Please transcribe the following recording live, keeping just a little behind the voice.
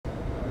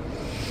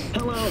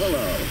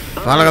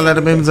Fala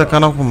galera, bem-vindos ao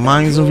canal com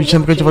mais um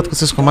vídeo, que a gente volta com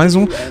vocês com mais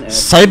um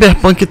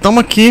Cyberpunk. Tamo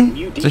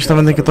aqui, vocês estão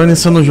vendo aqui, tô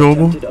iniciando o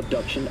jogo.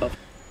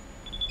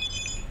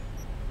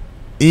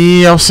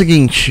 E é o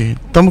seguinte,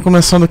 estamos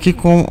começando aqui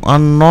com a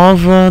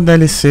nova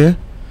DLC,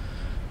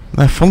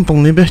 né,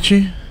 Phantom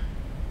Liberty.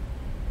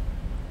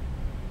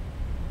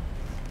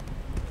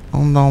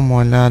 Vamos dar uma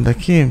olhada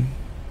aqui.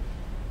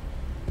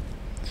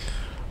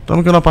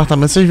 Estamos aqui no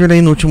apartamento, vocês viram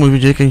aí no último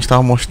vídeo aí que a gente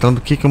estava mostrando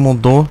o que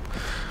mudou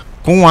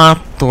com a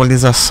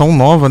atualização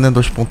nova, né,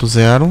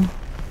 2.0,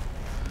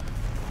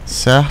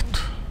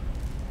 certo?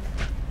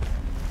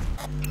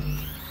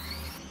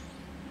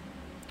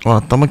 Ó,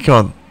 estamos aqui,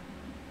 ó,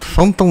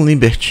 Phantom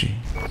Liberty.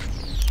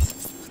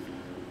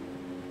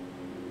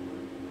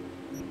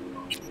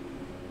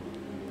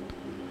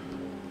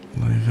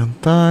 No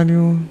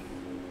inventário.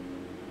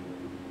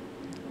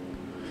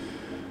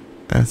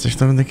 Vocês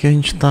estão vendo aqui, a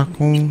gente está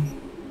com...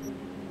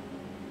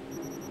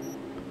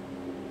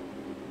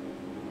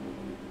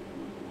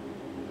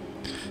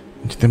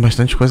 A gente tem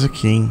bastante coisa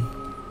aqui, hein?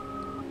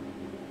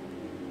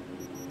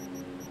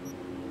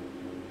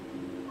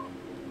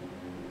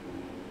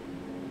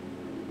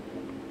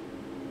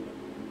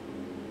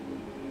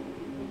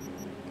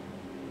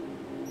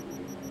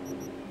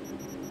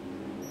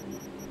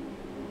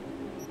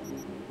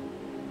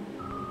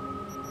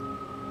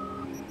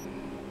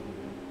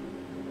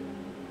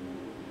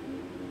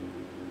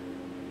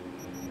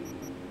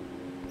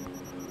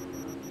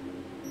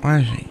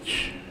 Ai,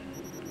 gente.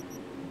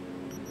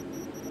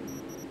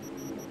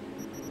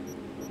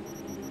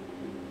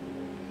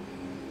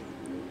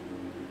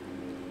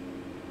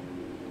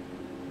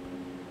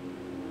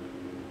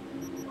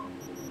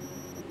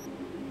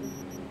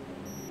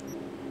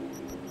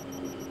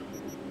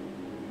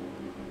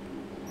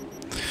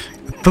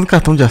 Tanto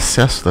cartão de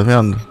acesso, tá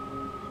vendo?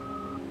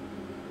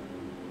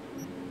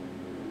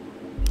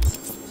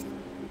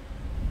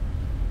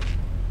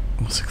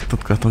 Não sei que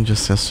tanto cartão de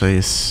acesso é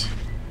esse.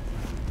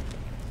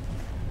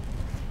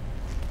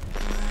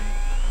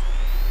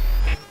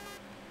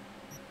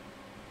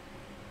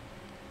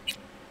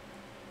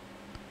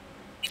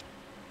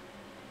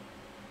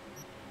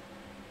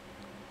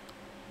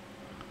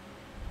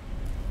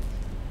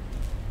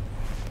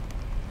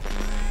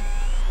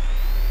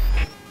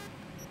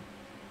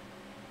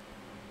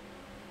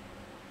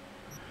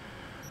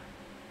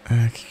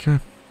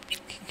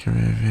 O que eu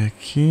ia ver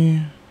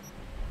aqui?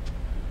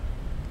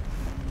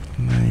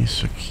 Não é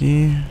isso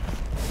aqui.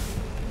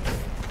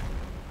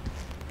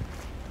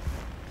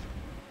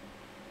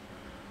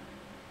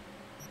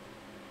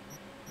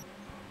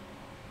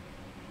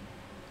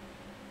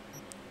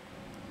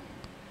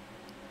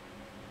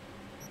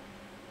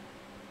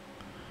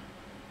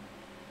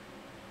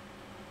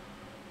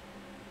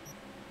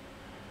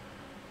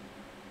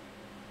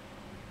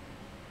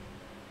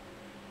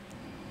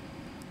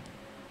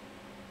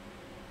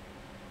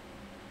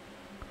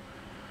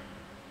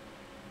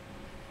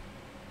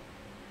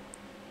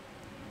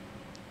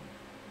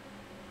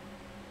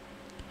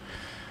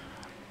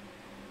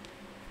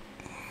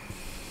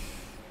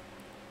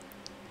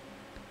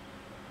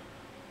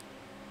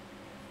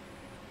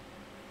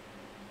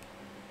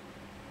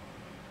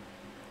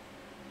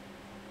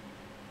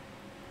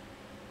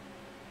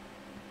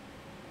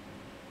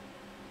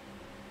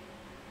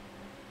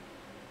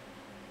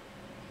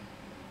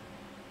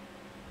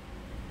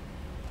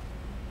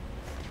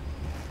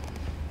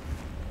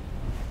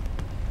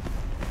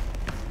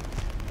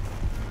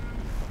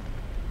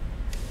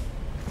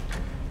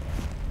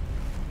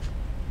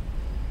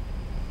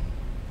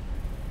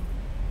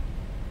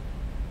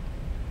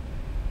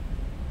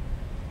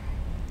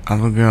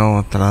 Aluguel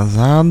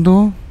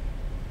atrasado.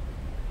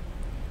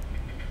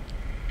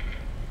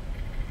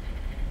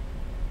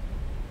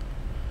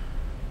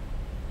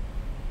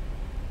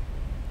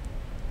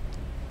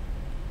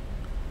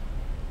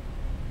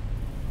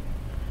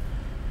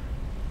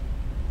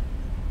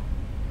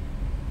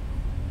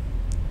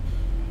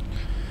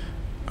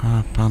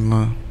 Ah,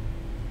 Panã.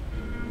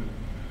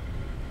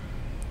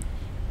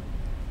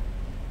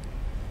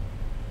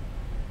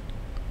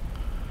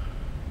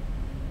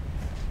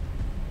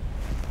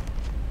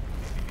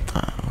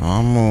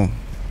 Vamos.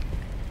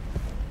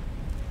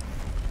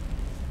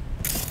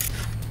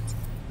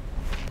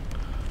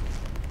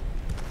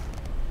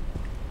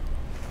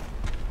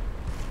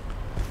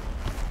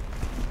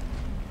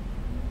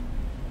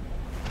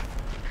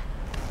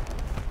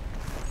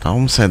 Tá,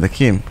 vamos sair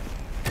daqui.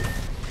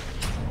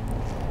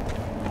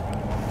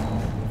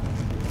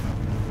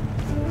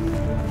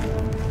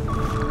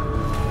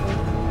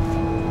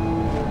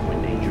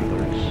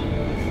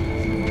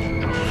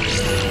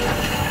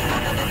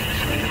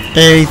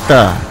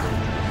 Eita.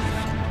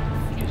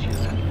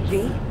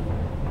 V,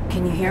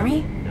 can you hear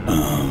me?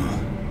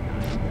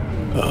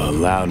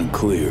 Loud and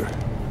clear,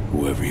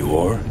 whoever you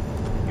are.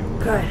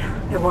 Good,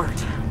 it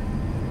worked.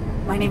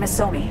 My name is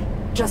Somi.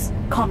 Just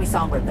call me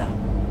Songbird, though.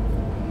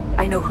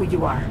 I know who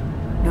you are,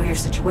 know your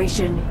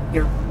situation,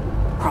 your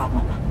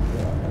problem,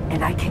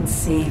 and I can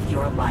save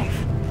your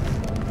life.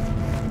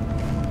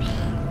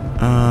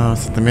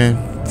 Você também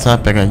Pode ser uma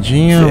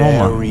pegadinha, vamos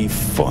lá. Very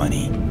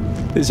funny.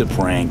 This is a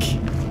prank.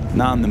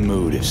 Not in the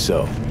mood, if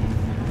so.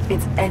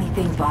 It's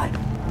anything but.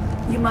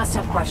 You must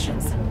have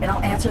questions, and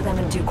I'll answer them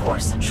in due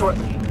course,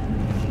 shortly.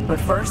 But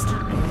first,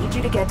 I need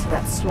you to get to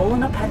that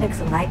swollen appendix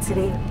of Night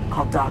City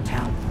called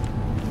Dogtown.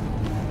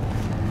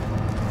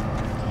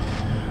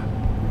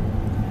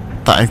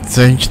 Tá, a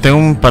gente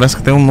tem parece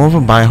que tem novo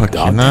bairro aqui,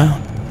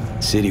 né?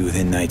 City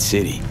within Night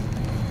City.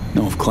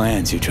 Know of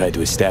clans who tried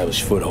to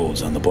establish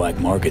footholds on the black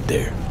market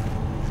there.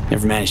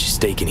 Never managed to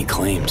stake any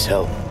claims,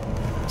 hell.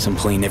 Some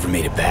plane never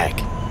made it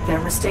back. Their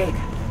mistake.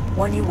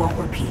 One you won't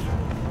repeat.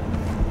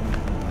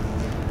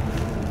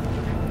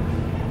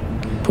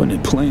 Putting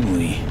it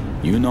plainly,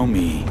 you know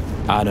me,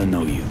 I don't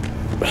know you.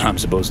 But I'm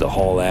supposed to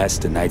haul ass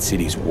to Night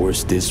City's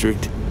worst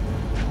district?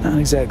 Not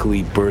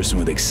exactly bursting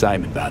with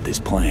excitement about this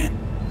plan.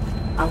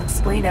 I'll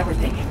explain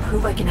everything and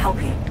prove I can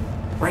help you.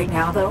 Right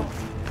now, though,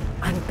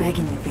 I'm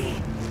begging you, V.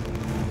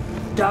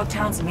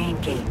 Dogtown's main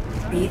gate.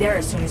 Be there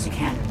as soon as you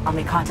can. I'll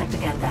make contact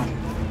again then.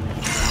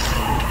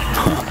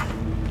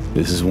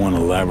 This is one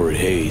elaborate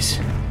haze.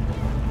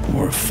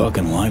 Or a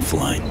fucking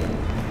lifeline.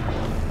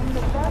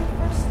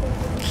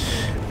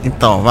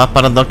 Então, vá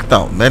para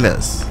Dogtown,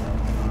 beleza.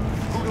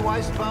 Who do I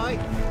spy?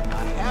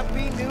 A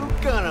happy new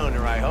gun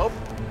owner, I hope.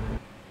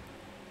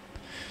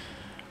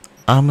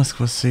 Armas que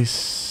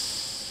vocês...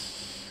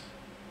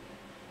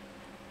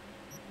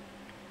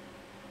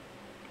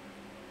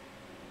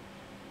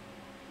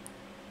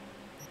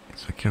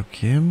 Isso aqui é o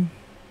quê?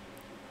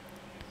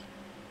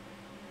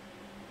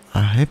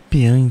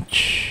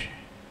 Arrepiante.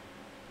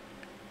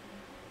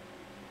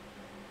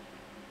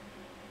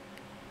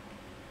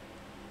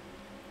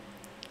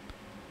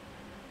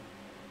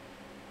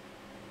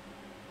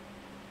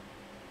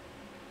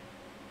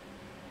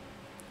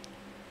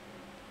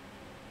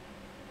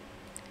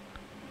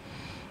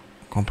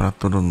 Comprar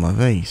tudo de uma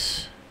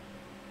vez?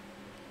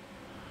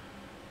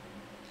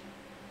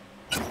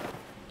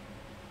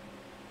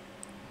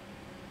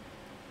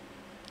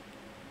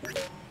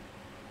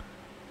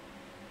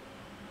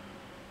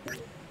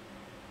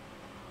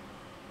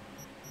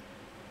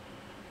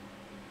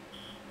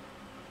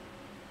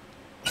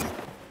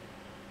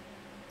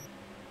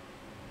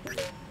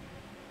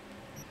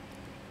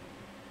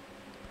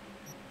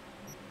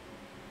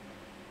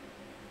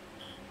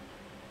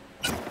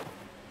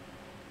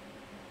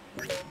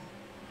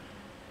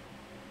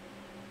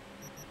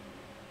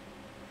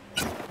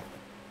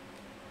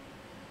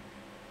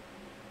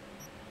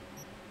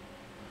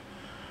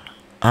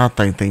 Ah,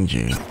 tá,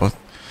 entendi.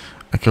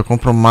 Aqui eu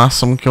compro o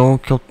máximo que eu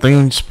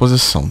tenho à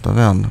disposição, tá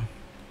vendo?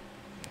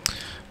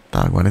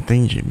 Tá, agora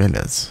entendi,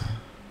 beleza.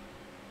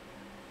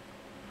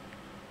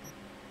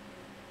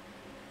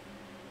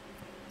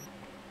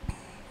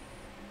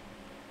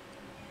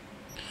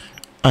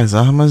 As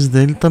armas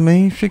dele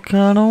também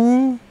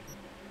ficaram...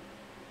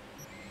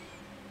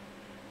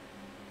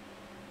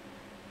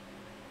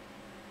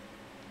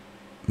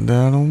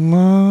 Deram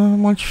uma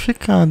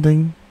modificada,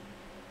 hein?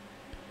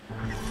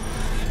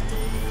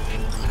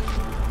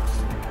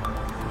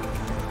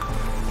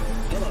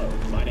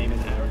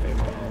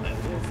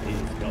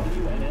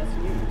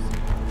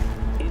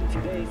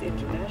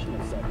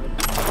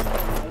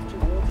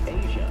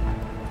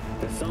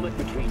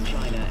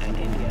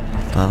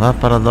 Tá, vai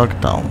para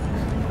Dogtown.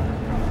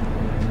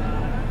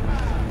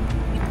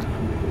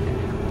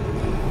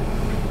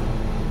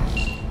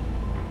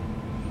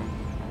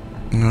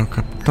 Meu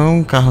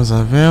capitão, carros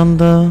à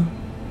venda.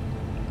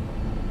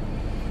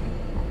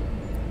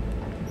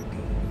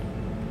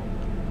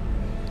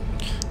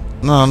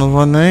 Não, não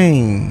vou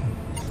nem...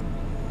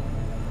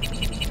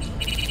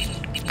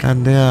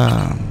 Cadê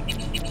a...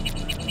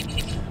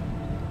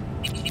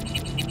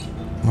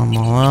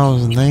 Vamos lá,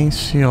 os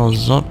Nancy, o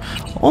Zob...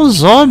 O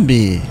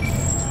Zob!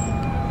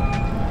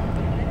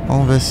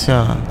 Vamos ver se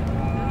a...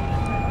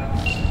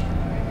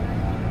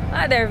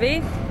 Hi there,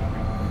 V.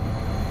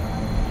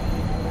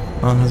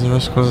 Vamos resolver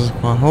as coisas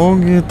com a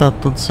Rogue, tá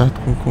tudo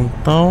certo com o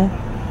tal.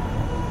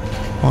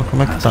 Ó,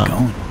 como é que tá?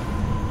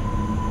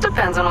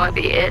 Depends on what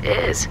the it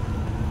is.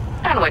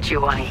 And what you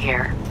want to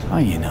hear. Oh,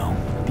 you know,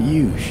 the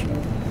usual.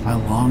 I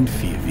longed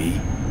for you, V.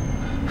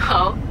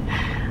 Oh,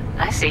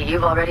 I see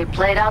you've already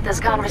played out this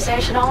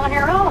conversation all on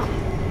your own.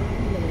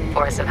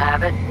 Force of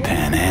habit.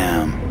 Pan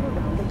Am.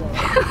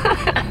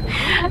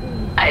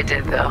 I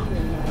did, though.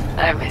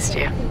 I missed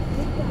you.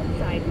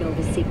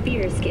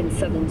 Novosibirsk in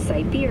southern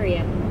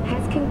Siberia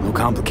has No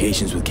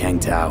complications with Kang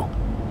Tao.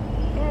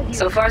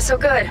 So far, so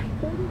good.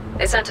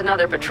 They sent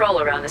another patrol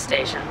around the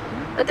station,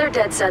 but they're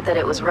dead set that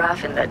it was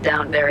Raffin that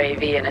downed their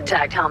AV and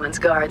attacked Hellman's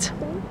guards.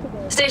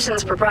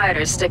 Station's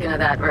proprietor's sticking to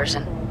that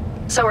version,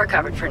 so we're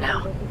covered for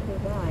now.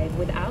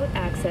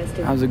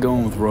 How's it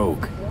going with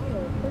Rogue?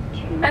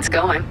 It's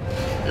going.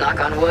 Knock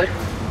on wood.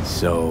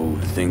 So,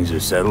 things are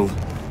settled?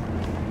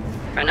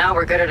 For now,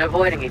 we're good at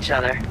avoiding each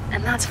other,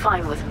 and that's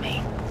fine with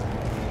me.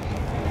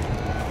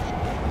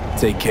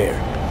 Take care.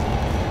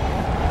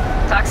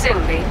 Talk soon,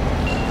 V.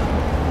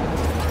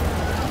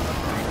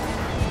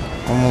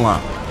 Vamos lá.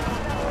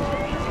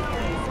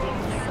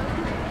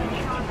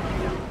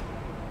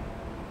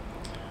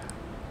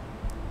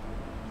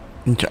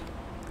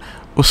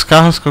 Os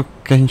carros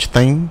que a gente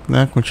tem,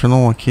 né,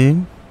 continuam aqui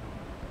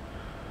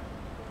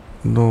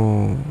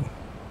do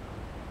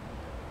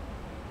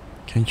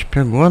que a gente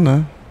pegou,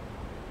 né?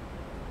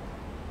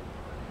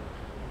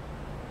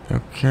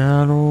 Eu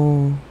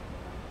quero...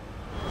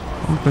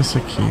 Vamos pra esse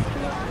aqui.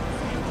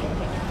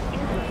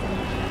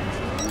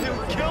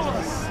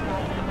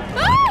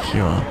 Aqui,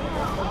 ó.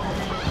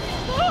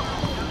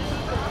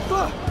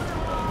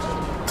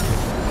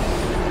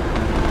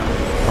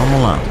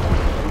 Vamos lá.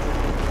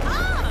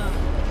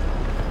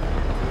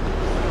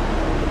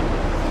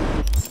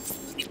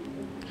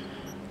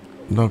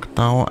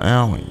 Dogtown é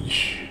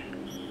onde?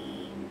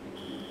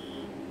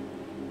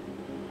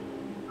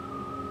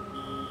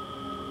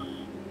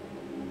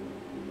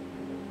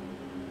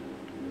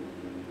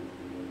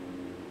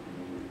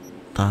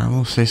 Tá,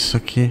 não sei se isso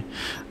aqui...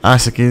 Ah,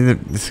 esse aqui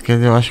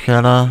eu acho que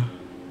era...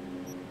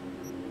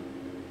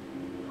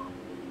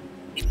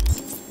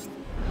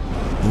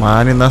 Uma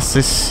área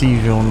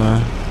inacessível,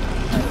 né?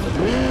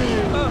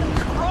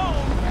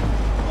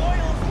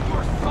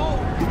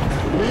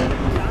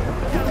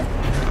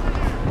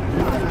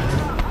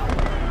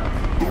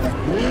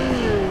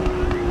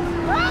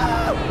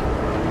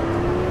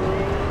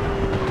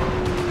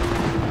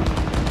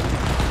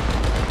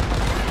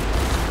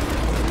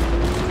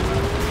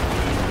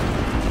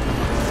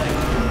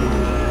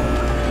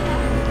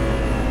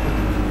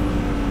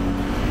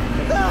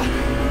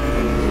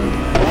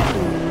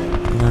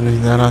 Eles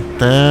deram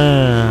até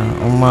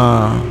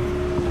uma...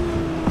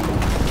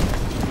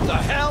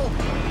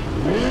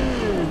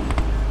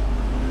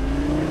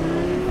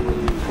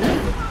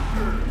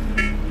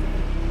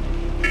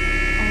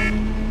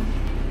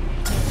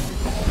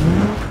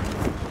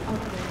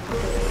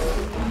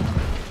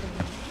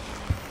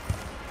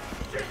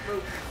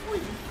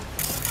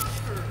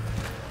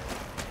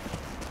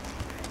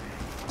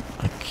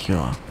 Aqui,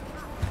 ó.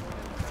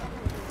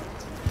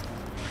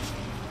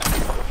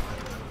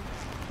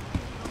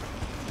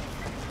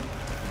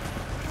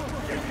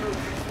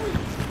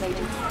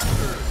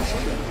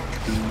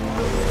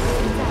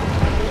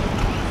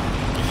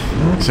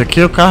 Esse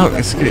aqui é o carro.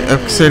 Esse aqui é o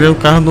que seria o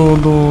carro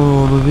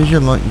do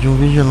vigilante, de um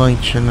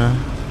vigilante, né?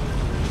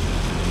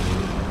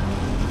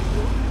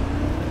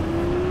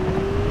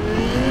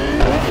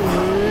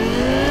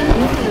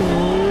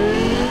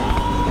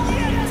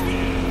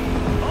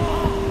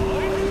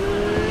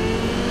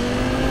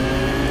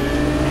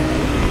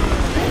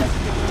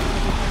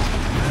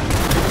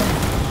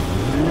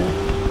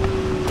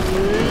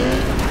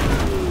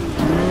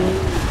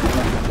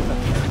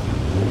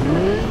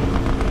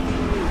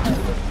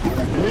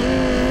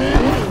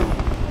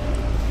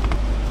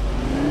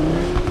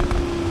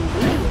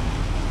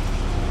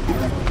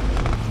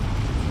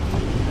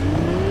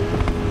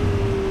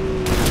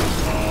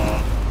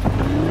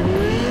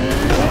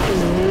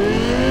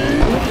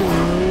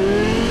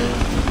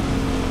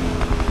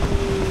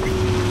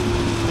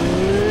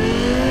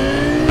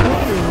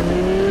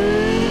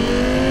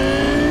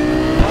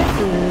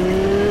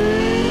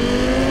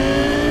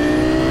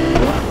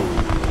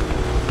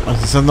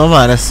 Essa é nova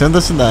área, centro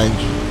da cidade.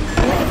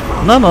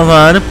 Na nova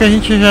área porque a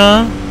gente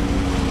já...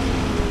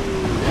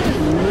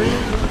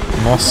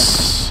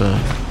 Nossa.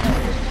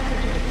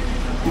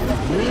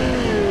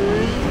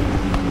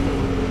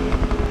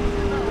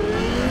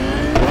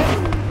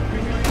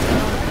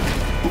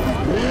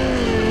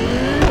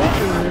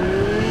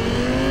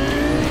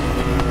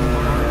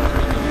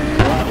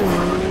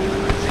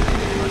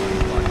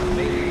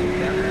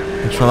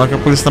 A gente falar que a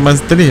polícia tá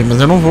mais inteligente,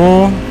 mas eu não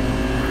vou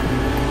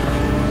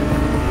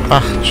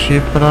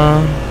partir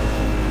pra...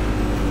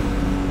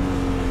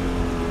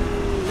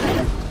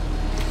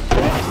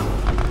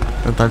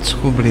 tentar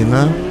descobrir,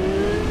 né?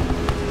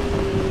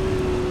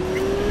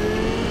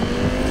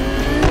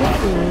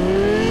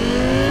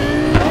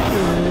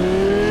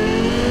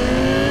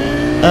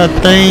 É,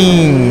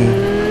 tem...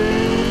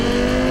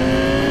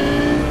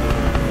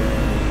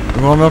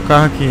 igual o meu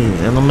carro aqui,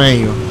 é no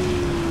meio.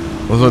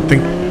 Os outros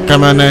tem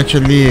caminhonete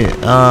ali,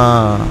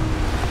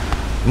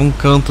 num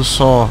canto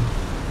só.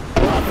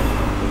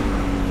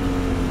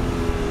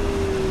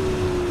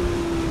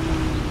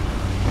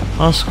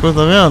 Nossa, coisa,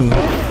 tá vendo?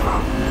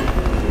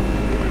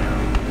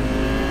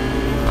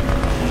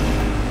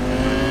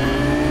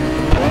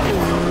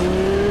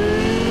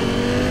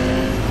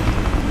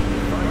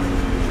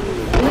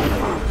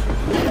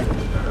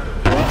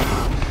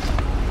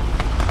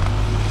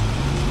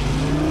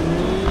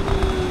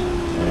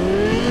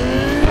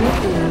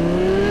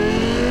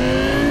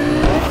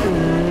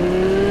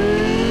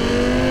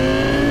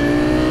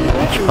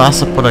 A gente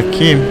passa por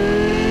aqui.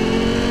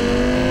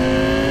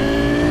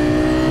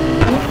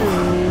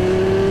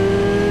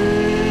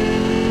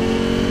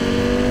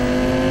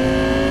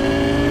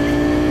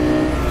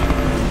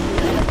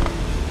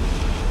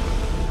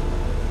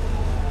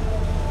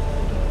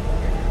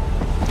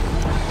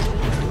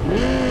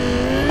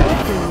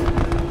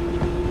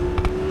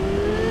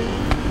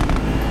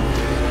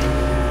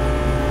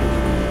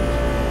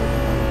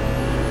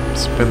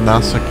 Esse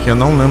pedaço aqui eu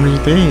não lembro de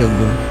ter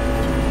ido.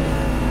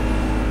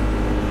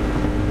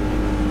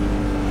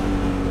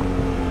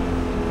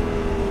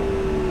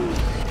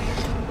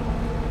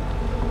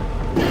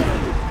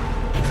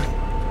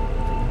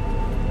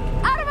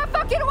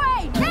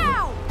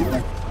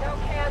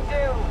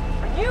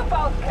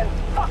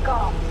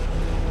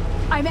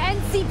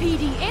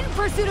 NCPD in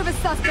pursuit of a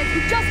suspect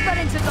who just fled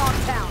into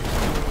Dogtown.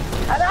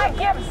 And I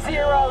give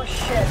zero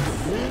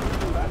shits.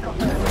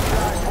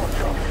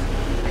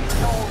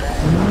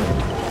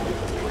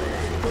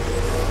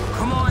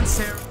 Come on,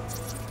 Sarah.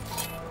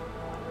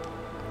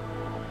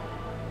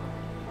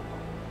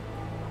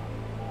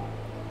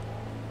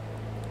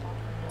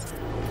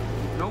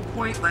 No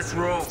point, let's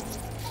roll.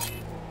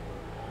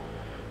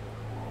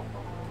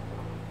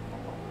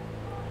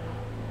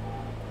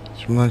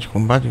 Estimulante de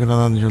combate,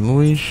 granada de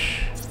luz.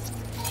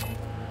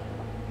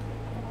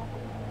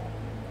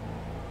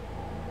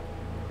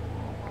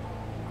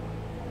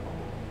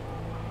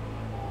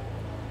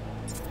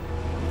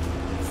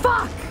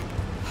 Fuck!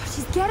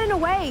 She's getting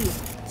away.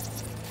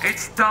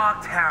 It's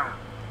Dogtown.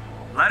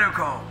 Let her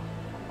go.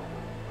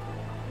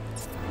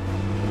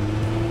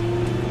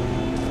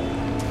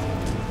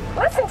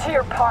 Listen to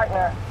your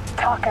partner.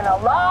 Talking a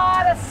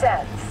lot of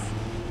sense.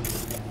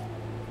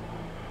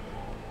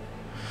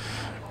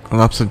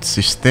 Colapso de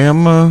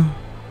sistema.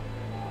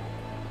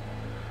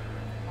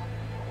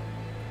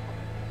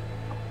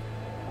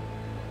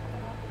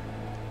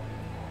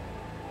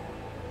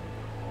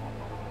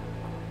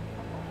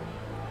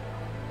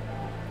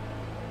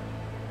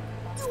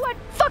 What?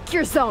 Fuck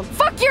your zone.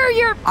 Fuck your...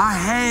 Our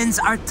hands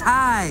are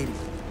tied.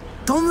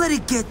 Don't let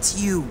it get to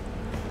you.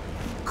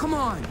 Come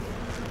on.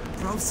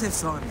 Throw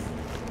sifs on me.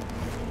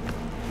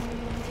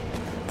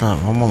 Tá,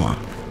 vamos lá.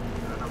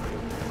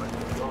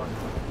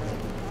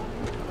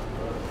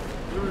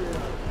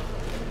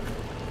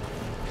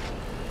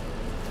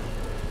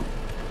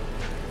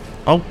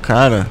 Ó o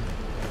cara.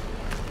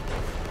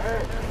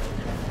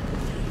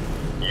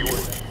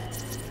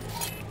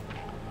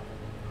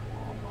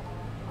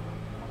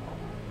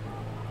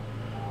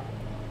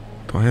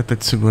 Torreta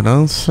de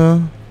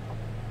segurança.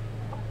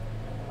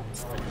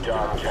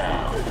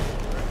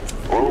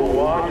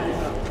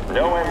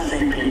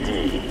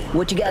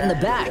 What you got in the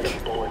back?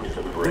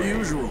 The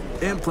usual.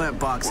 Implant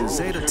boxes,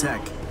 Zeta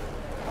Tech.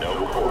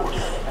 No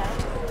course.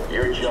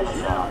 You're just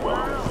not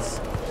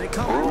welcome. They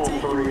come Rule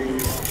empty.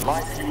 3.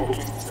 My people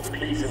keep the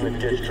peace in the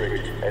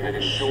district and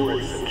ensure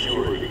its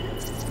security.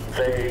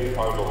 They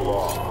are the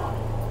law.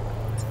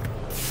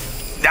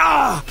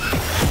 Ah!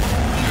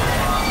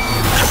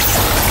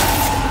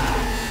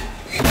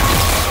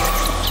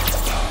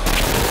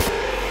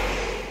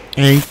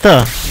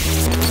 Eita!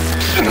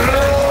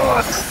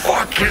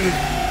 Fucking...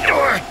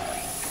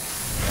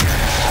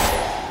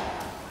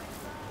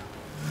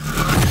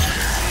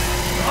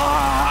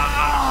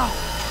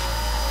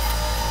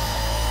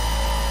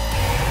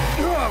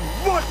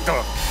 What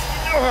the?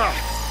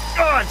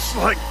 It's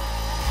like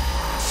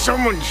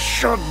someone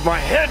shoved my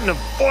head in a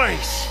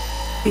vice.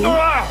 B,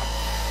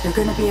 you're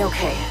gonna be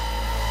okay.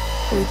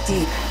 Breathe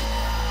deep.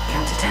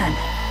 Count to 10.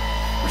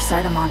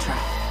 Recite a mantra.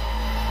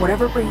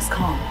 Whatever brings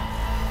calm.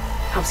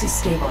 Helps you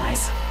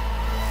stabilize.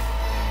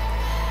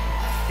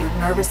 Your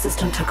nervous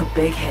system took a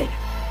big hit.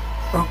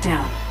 Broke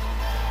down.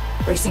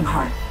 Racing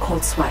heart,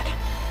 cold sweat.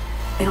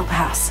 It'll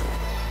pass.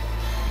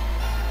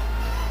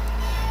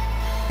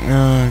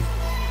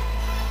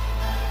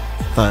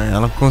 Tá,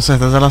 ela com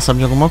certeza ela sabe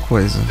de alguma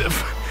coisa.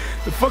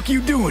 The fuck you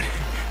doing?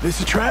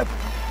 This a trap?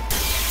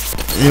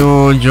 E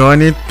o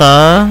Johnny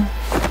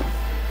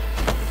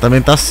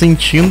também tá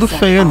sentindo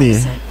feio ali.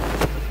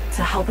 It's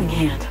a helping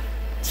hand.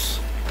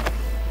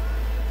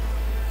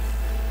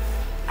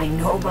 I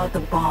know about the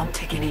bomb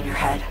ticking in your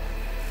head.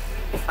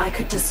 If I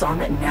could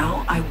disarm it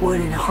now, I would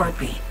in a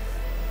heartbeat.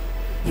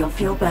 You'll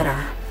feel better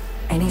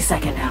any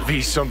second now.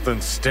 V,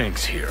 something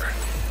stinks here.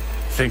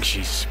 Think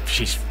she's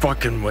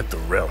fucking with the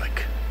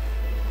relic.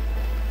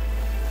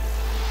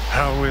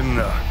 How in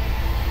the...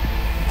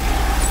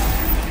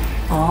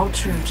 All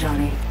true,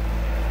 Johnny.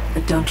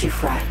 But don't you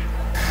fret.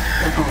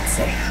 We're both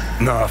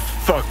safe. Nah,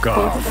 fuck Both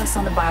off. of us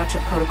on the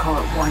biochip protocol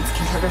at once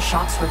can trigger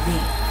shocks for V,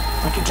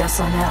 like you just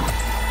saw now.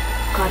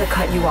 Gotta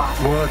cut you off.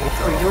 What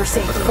For your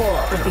safety,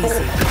 for V's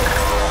safety.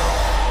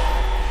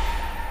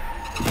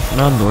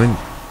 Tá doido.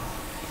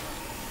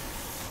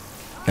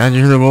 Ela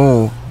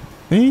desligou.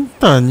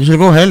 Eita,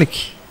 desligou o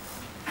Relic.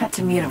 Had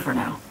to mute him for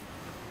now.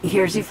 He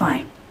hears you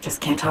fine, just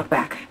can't talk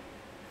back.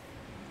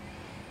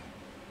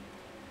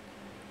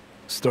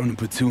 Starting to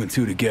put 2 and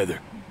 2 together.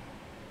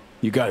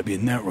 You gotta be a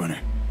net runner.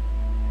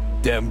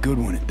 Damn good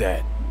one at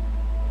that.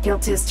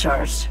 Guilt is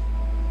charged.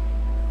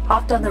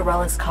 Hopped on the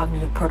Relic's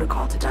cognitive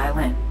protocol to dial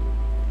in.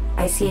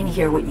 I see and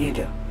hear what you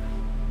do.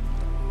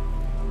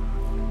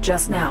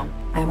 Just now,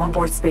 I am on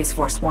board Space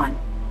Force 1,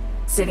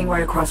 sitting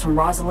right across from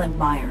Rosalind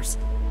Myers,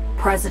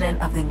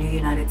 President of the new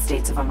United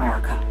States of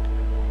America.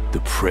 The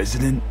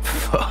president?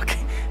 Fuck.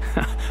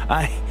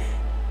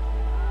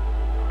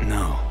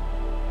 No.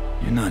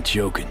 You're not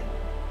joking.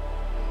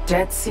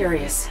 Dead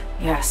serious,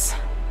 yes.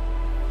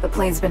 The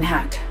plane's been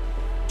hacked.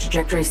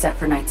 Trajectory set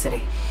for Night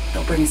City.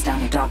 They'll bring us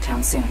down to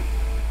Dogtown soon.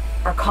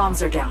 Our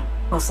comms are down,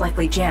 most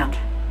likely jammed.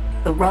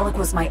 The Relic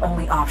was my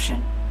only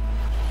option.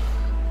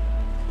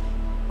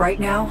 Right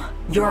now,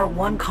 you're our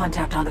one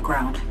contact on the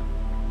ground.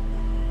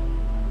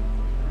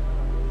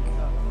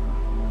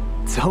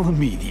 telling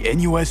me the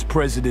NUS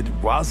President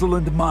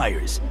Rosalind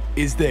Myers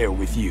is there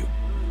with you?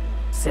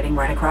 Sitting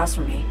right across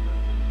from me.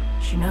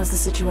 She knows the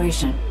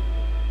situation.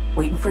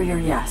 Waiting for your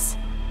yes.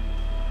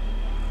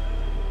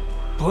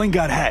 Plane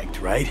got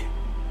hacked, right?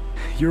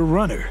 You're a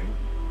runner.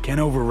 Can't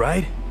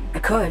override? I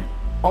could.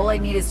 All I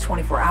need is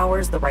 24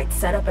 hours, the right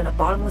setup, and a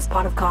bottomless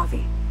pot of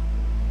coffee.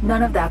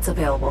 None of that's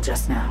available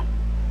just now.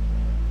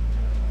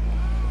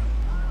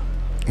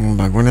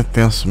 Bagulho é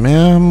tenso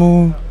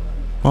mesmo.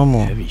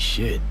 Vamos. Heavy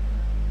shit.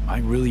 Am I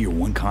really your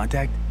one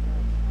contact?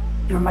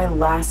 You're my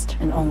last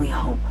and only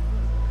hope.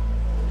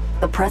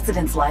 The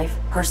President's life,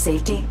 her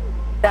safety,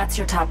 that's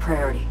your top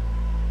priority.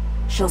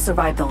 She'll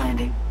survive the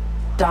landing.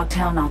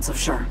 Dogtown, not so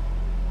sure.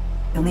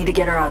 You'll need to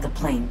get her out of the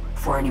plane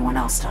before anyone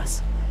else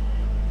does.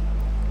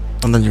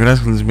 Anda de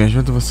graça, quando eles me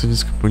ajudam, você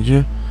disse que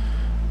podia.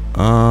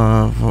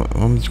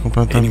 Vamos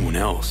descompletar. Anyone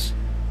else?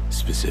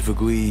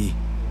 Specifically,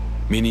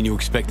 meaning you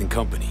expecting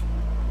company?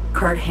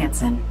 Kurt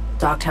Hansen,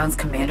 Dogtown's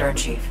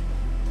commander-in-chief.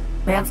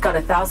 Man's got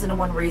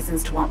 1,001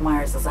 reasons to want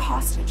Myers as a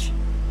hostage.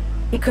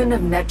 He couldn't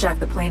have netjacked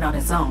the plane on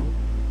his own,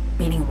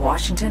 meaning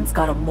Washington's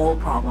got a mole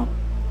problem.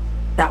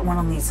 That one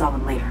will need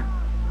solving later.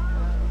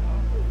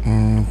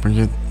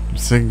 Podia.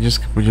 Você disse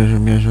que podia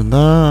me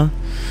ajudar.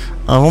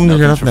 Vamos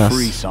direto nessa.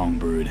 Free,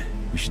 Songbird.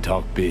 We should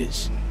talk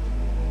biz.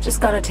 Just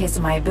got a taste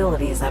of my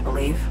abilities, I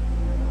believe.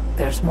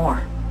 There's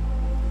more.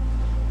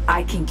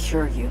 I can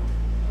cure you.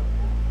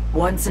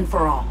 Once and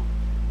for all.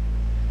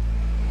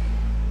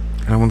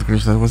 Era muito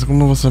acreditado. Você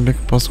como eu vou saber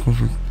que posso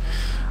confiar?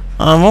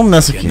 Vamos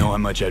nessa aqui. I know how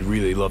much I'd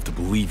really love to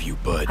believe you,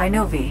 but I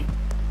know, V.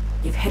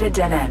 You've hit a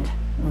dead end.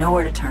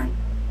 Nowhere to turn.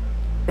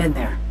 Been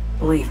there.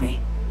 Believe me.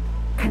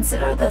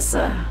 Consider this,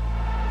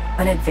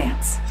 an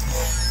advance.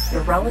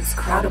 Your relic's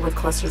crowded with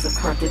clusters of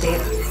corrupted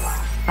data.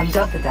 I'm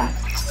dumping that,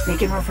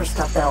 making room for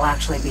stuff that'll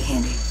actually be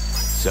handy.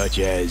 Such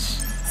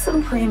as?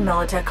 Some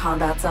pre-Militech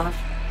combat stuff.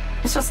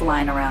 It's just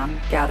lying around,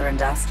 gathering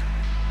dust.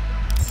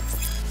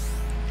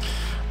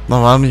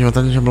 Nova arma de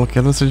vantagem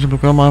desbloqueada. Você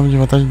desbloqueou uma arma de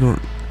vantagem do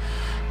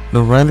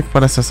Relic.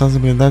 Para acessar as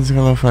habilidades que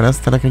ela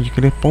oferece, terá que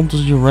adquirir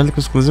pontos de Relic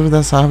exclusivos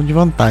dessa arma de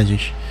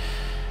vantagens.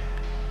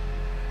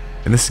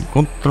 Eles se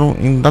encontram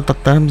em data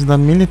terms da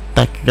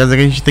Militech. Quer dizer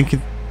que a gente tem que...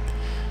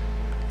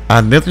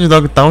 dentro de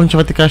Dogtown a gente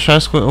vai ter que achar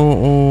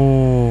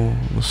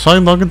só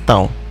em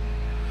Dogtown.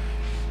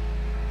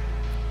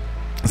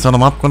 Só no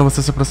mapa quando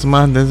você se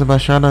aproximar deles e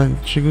baixar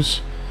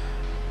antigos.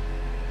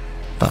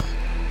 Tá.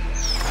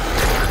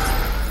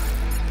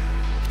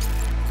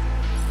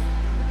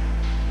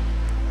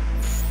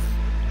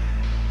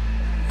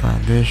 Tá,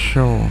 deixa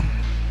eu...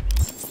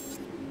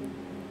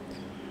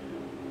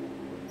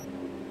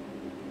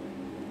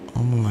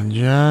 Vamos lá,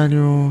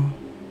 diário.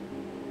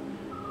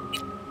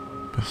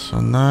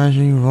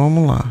 Personagem,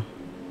 vamos lá.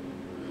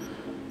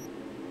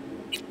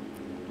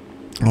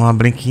 Vamos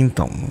abrir aqui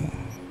então.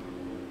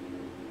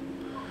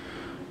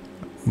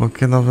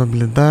 Bloqueio nova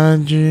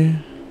habilidade.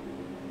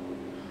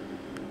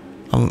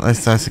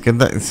 Esse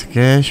aqui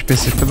é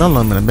específico da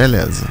lâmina,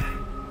 beleza.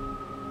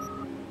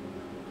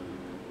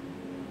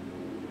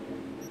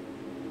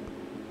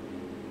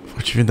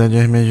 Furtividade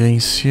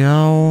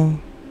emergencial.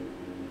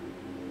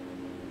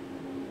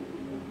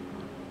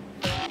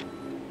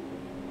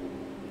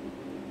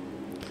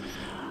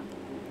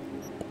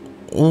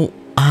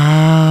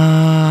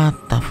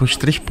 Tá, foi os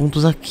 3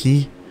 pontos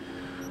aqui.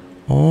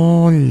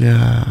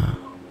 Olha.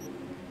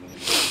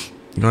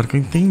 Agora que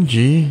eu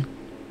entendi.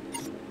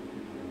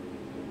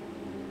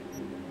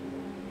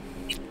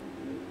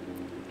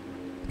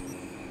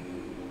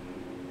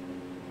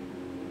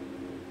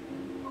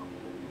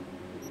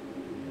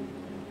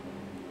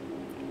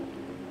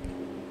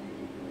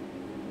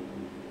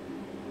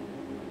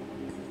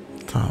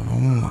 Tá,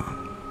 vamos lá.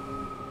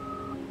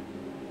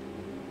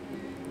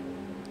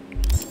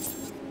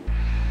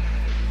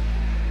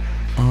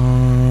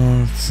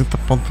 Sinta a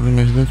ponta dos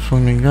meus dedos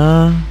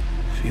formigar.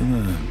 Feel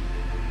a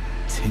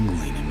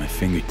tingling in my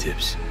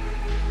fingertips.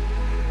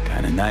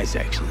 Kinda nice,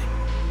 actually.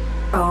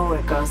 Oh,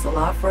 it goes a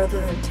lot further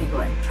than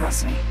tingling,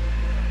 trust me.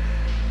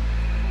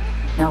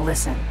 Now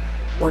listen,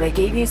 what I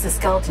gave you is the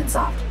skeleton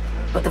soft,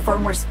 but the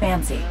firmware's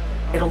fancy.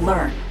 It'll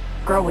learn,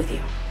 grow with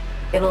you.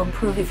 It'll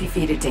improve if you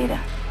feed it data.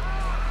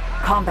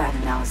 Combat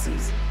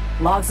analyses,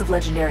 logs of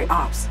legendary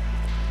ops.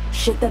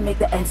 Shit that make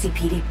the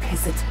NCPD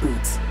piss its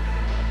boots.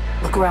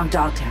 Look around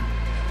Dogtown.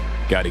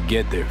 Gotta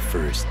get there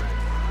first.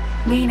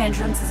 Main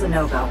entrance is a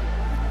no-go.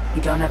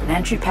 You don't have an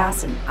entry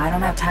pass, and I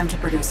don't have time to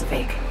produce a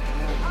fake.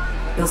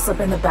 You'll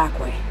slip in the back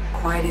way,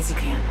 quiet as you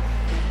can.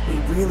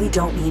 We really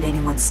don't need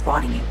anyone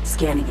spotting you,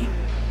 scanning you.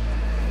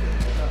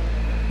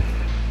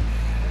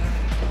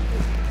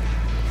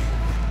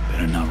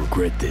 Better not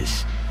regret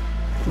this.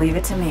 Leave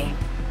it to me.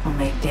 I'll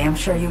make damn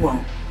sure you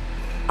won't.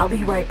 I'll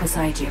be right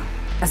beside you,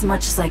 as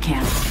much as I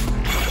can.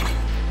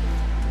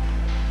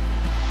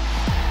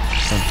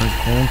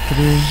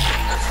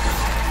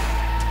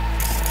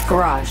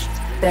 Garage.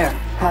 There,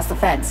 past the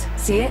fence.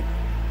 See it?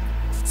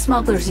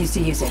 Smugglers used to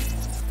use it.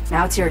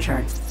 Now it's your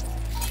turn.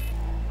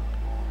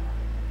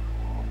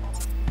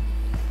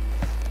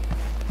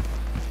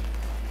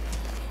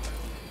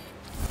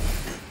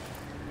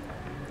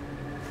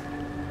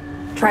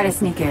 Try to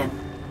sneak in.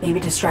 Maybe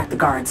distract the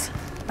guards.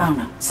 I don't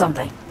know,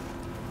 something.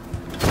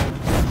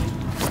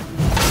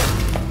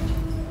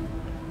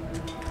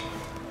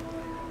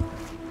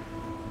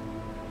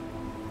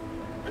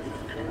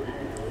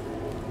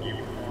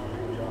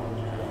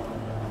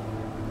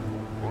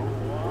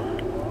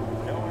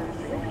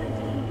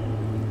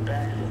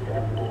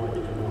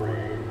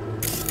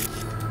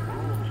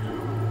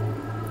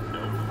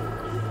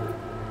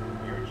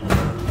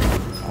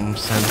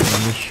 Vamos sair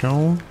do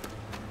chão.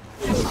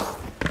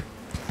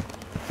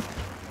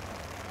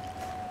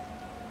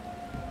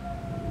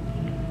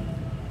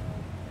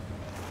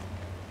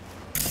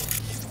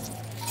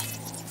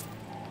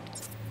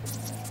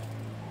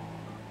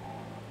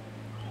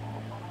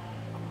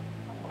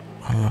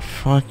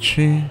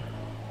 Holofote.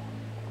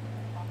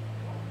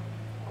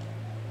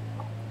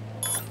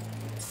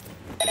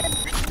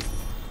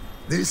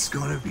 This is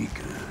gonna be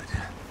good.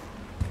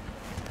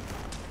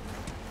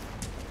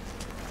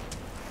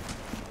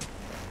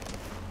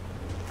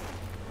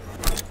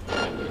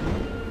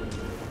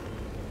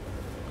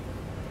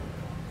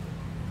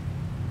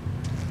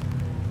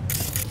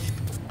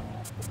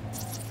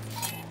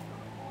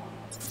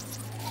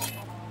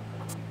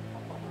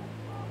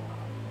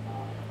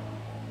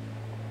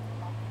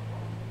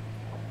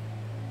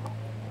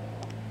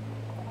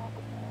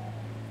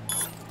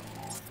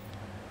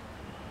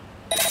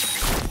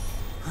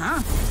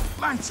 Huh?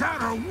 Lights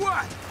out or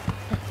what?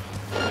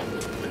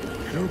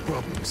 No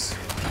problems.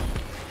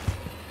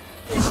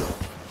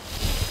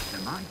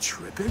 Am I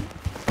tripping?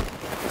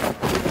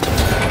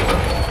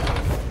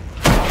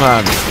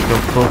 Claro, eu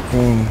tô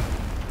com...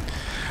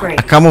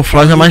 A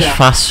camuflagem é mais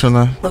fácil,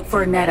 né? Look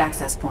for a net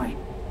access point.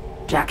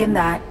 Jack in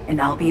that,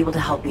 and I'll be able to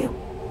help you.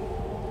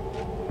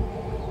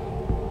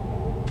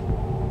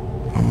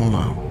 Vamos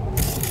lá.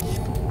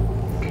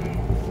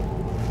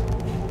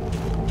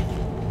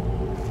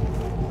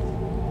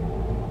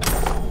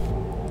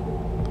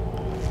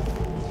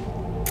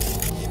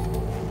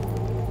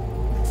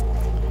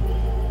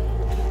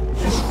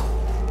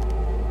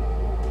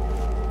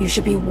 You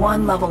should be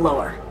one level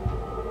lower.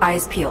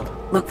 Eyes peeled.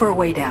 Look for a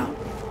way down.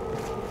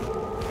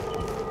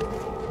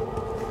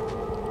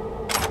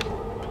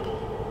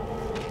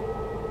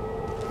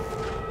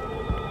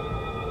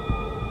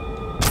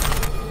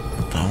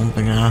 Tá, vamos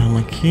pegar a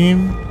arma aqui.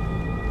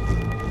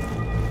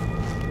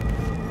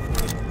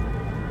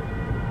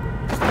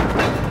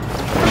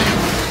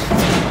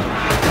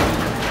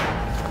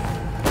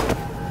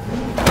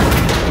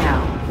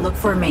 Now, look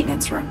for a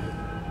maintenance room.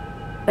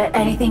 Bet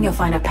anything you'll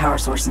find a power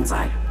source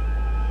inside.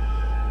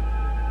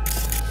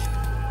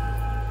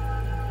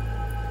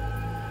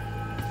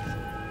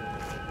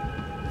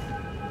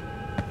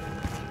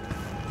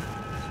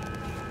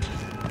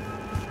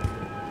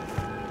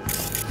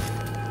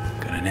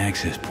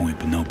 Access point,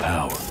 but no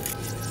power.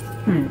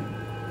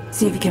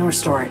 See if you can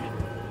restore it.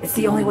 It's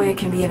the only way it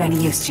can be of any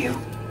use to you.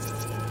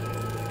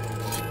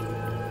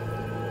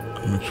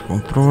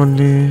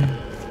 Controle.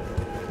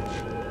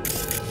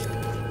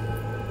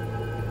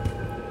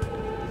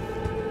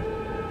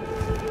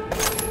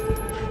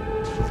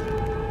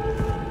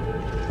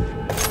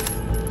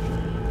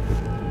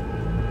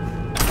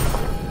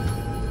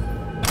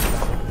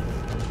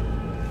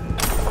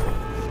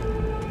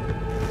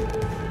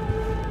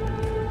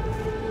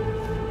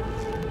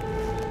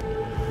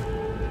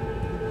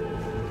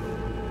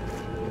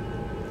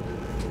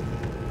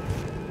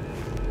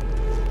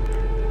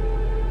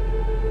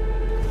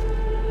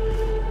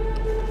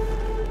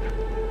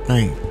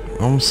 Bem,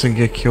 vamos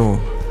seguir aqui o...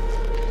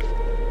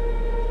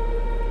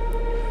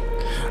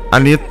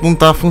 Ali não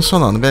tá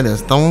funcionando,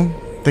 beleza. Então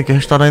tem que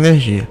restaurar a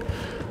energia.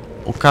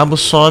 O cabo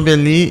sobe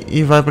ali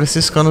e vai para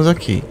esses canos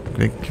aqui,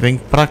 que vem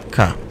pra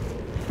cá.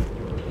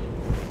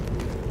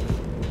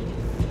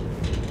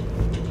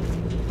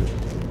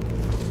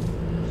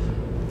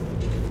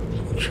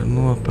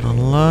 Continua pra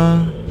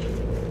lá.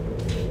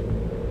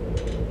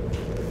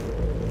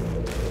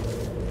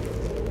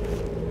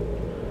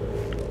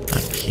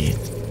 Aqui.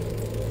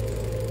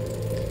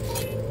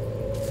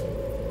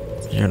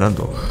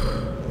 Gerador.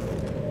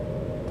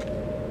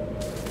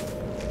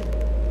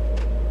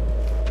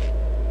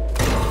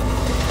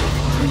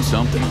 Turn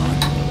something on.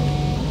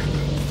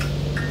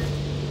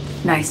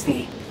 Nice,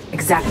 V.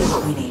 Exactly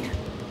what we need.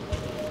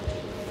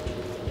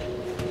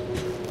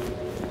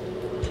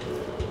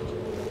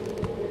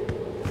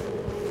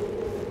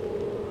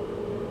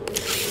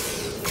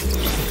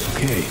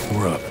 Okay,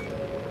 we're up.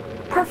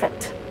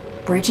 Perfect.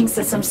 Breaching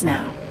systems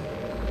now.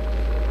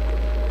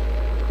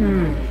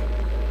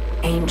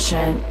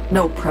 Ancient,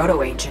 no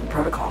proto-ancient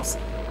protocols.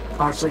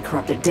 Largely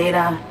corrupted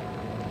data.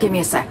 Give me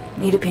a sec.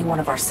 Need to ping one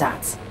of our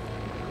sats.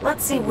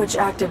 Let's see which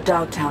active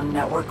Dogtown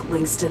network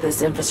links to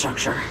this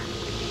infrastructure.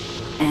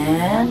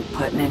 And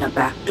putting in a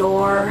back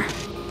door.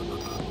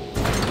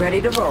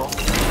 Ready to roll.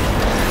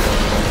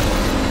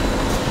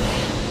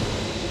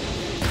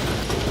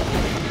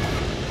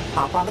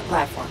 Hop on the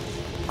platform.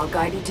 I'll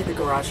guide you to the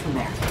garage from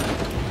there.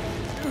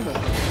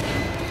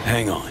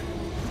 Hang on.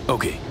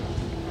 Okay.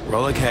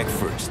 Roll like heck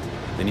first.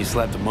 Then you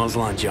slap the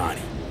muzzle on Johnny.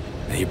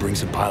 Then you bring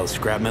some pile of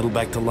scrap metal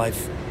back to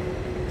life.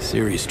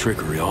 Serious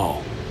trickery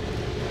all.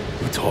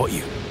 Who taught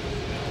you?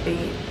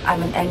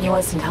 I'm an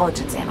NUS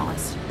intelligence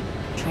analyst.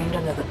 Trained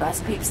under the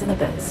best peeps in the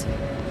biz.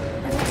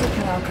 And it took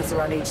me on because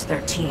around age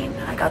 13,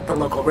 I got the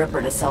local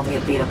Ripper to sell me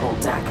a beat-up old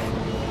deck.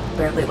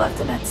 Barely left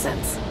the net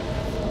since.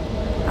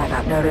 I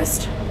got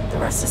noticed. The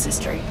rest is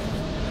history.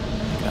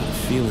 Got a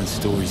feeling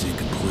story's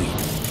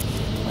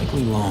incomplete.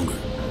 Likely longer.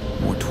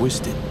 More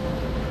twisted.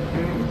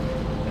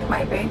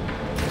 Might be.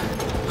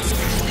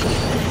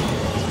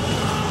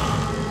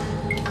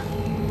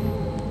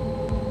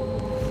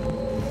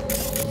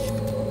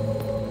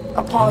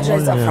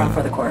 Apologize up front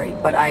for the query,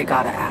 but I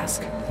gotta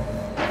ask.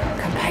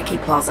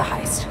 Compeki Plaza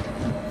heist.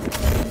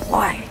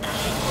 Why?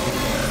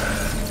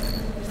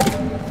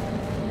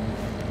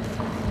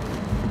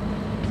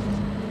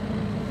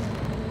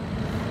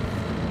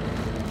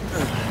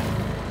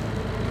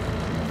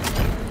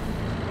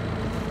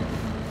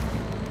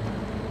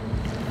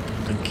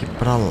 Tem que ir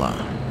pra lá.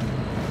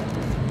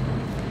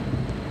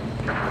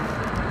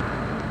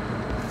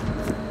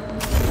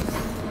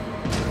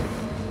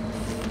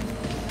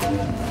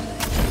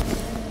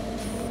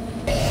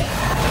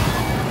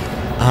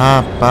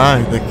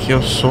 Rapaz, daqui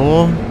eu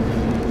sou.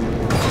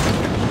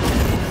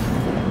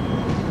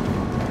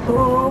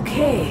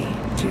 Okay,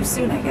 too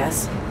soon, I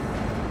guess.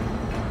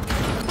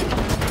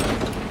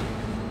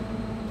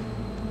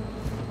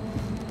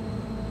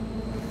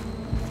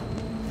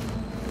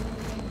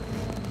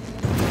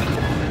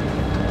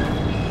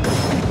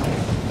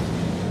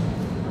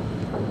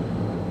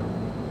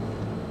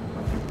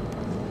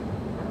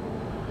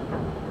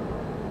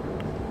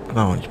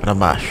 Pra onde? Pra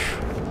baixo.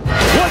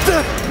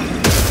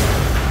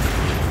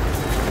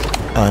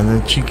 Ah,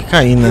 não tinha que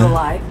cair, né?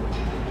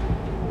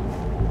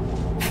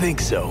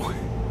 Think so.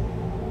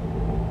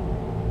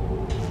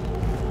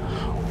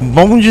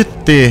 Bom de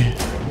ter.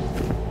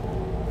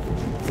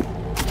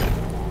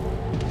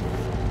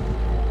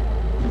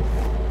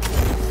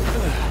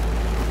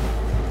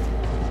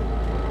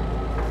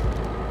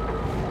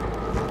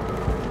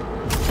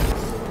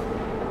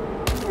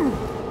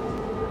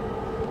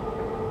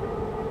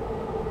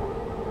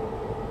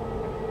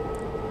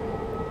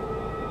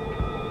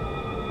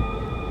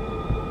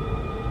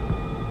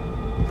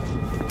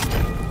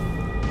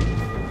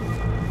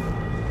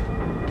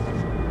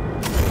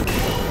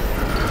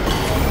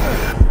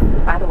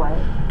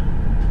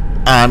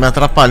 Ah, me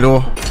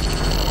atrapalhou.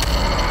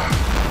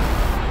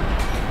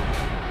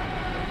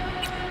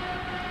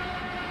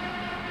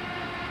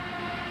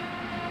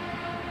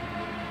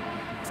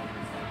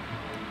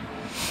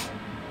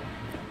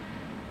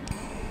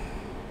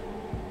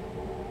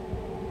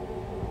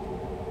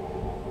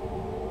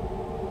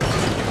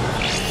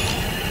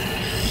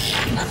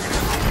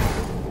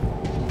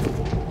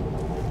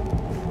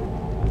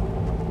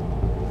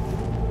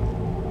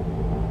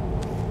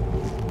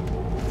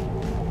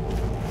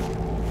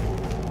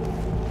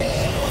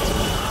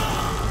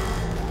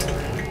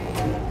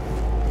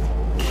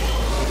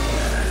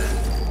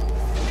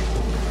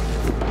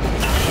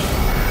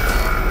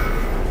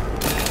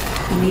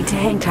 Need to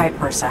hang tight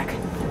for a sec.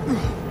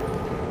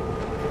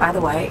 By the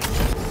way,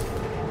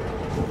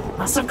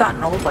 must have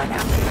gotten old by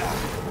now.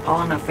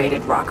 Hauling a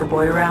faded rocker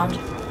boy around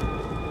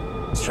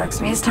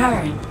strikes me as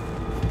tiring.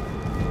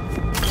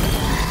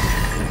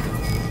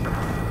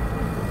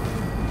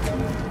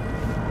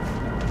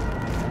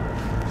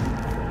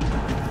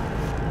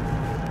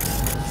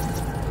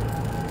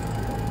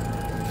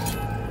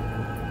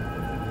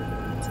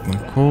 No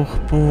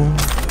corpo.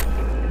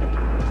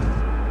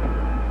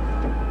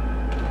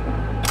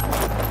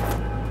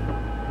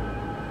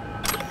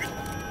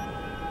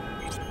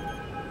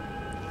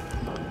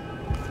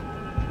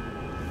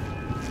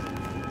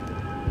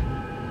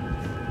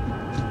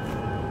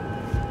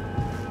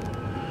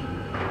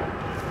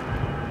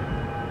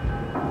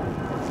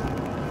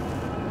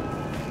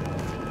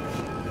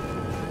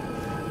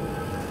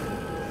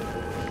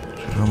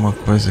 Uma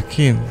coisa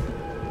aqui.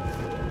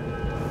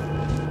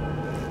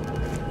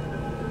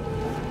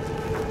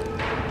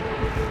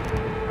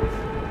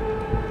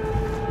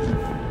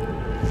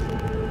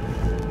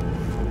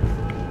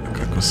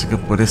 Eu consigo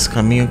por esse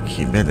caminho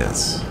aqui,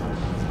 beleza.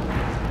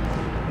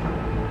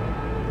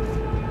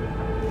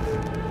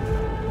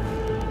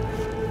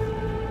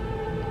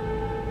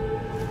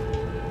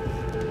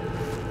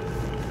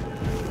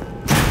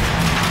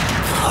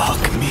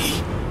 Fuck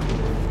me.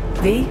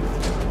 V?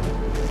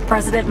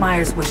 President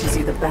Myers wishes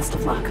you the best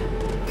of luck.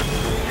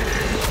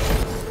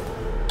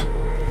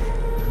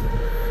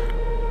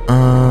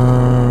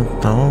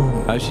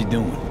 Então. How's she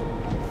doing?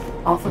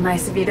 Awful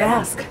nice of you to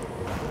ask.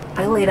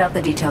 I laid out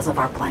the details of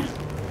our plan.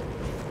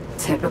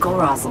 Typical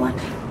Rosalind.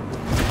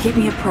 Keep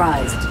me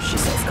apprised, she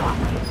says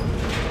calmly.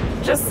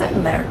 Just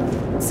sitting there,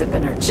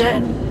 sipping her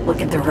gin,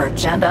 looking through her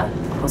agenda,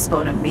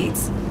 postponing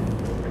meets.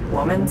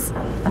 Woman's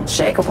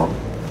unshakable.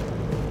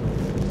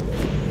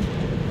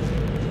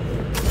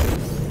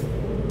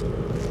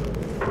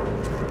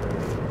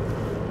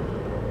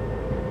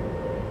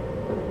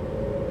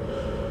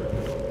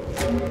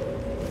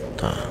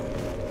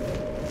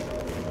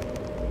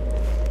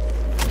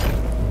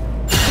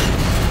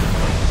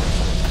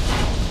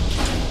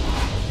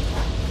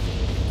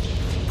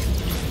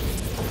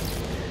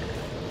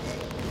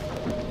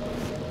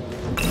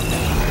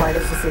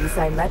 City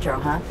Side Metro,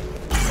 huh?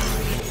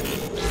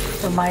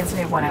 Reminds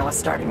me of when I was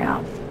starting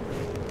out.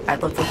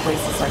 I'd look for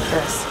places like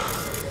this.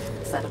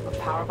 Set up a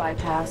power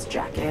bypass,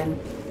 jack in,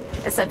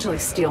 essentially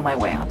steal my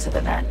way onto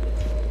the net.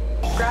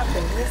 Grab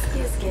the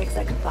riskiest gigs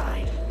I could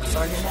find,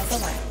 learning as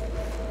I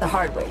went. The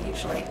hard way,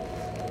 usually.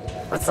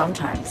 But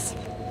sometimes,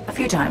 a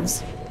few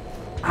times,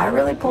 I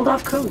really pulled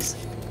off coups.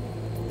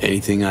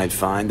 Anything I'd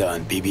find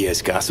on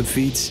BBS gossip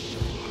feeds?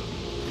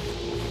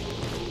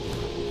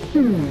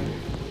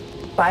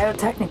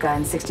 Biotechnica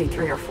in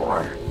 63 or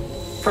 4.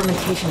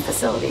 Fermentation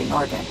facility in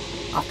Oregon,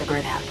 off the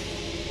grid hub.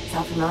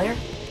 Sound familiar?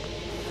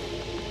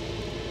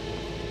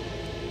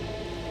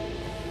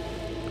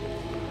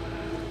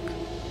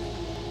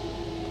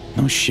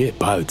 No shit,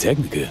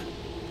 Biotechnica.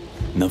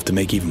 Enough to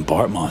make even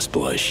Bartmoss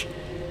blush.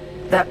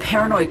 That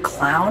paranoid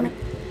clown?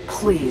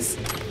 Please.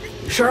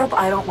 Sure up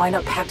I don't wind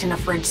up packed in a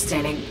fridge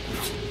standing...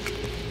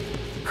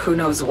 who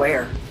knows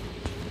where.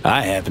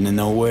 I happen to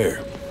know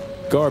where.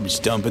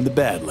 Garbage dump in the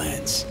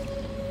Badlands.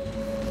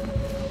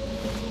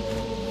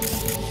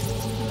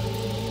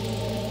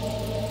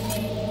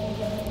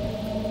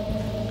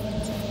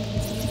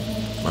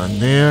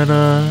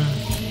 Madeira.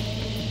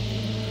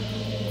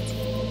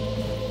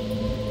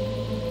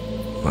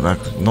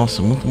 Buraco.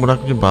 Nossa, muito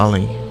buraco de bala,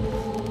 hein?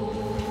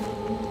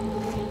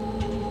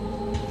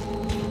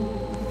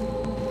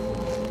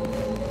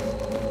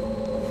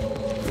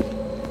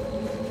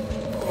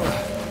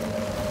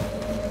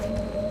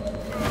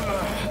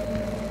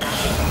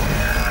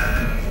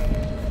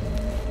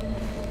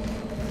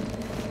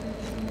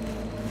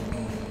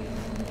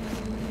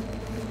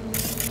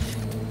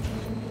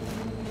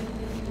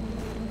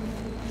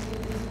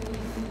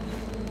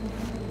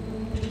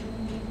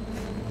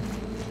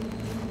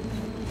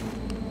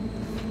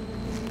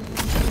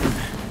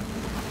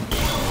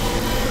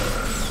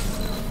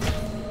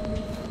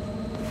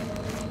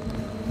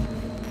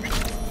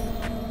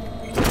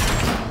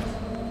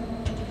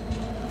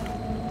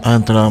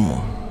 Entramos.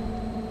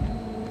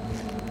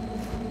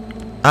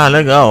 Ah,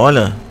 legal,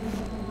 olha.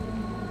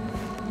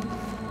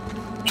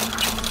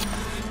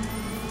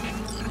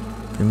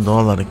 Tem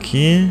dólar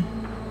aqui.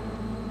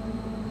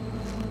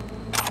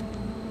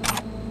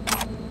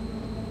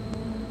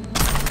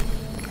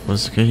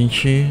 Coisa que a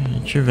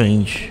gente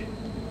vende.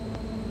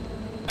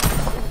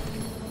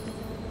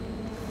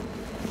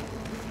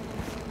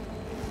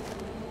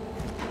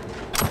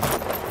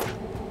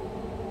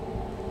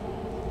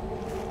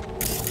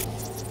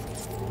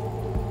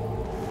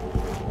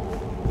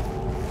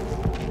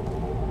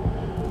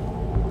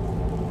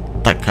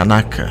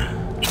 Canaca.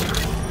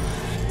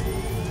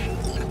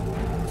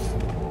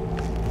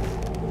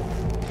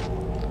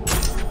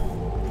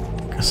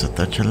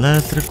 Cacetete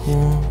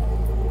elétrico.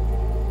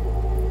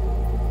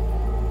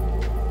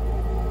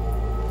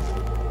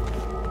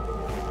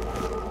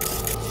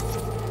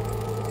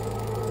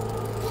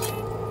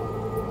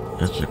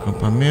 Jet de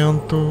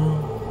acampamento.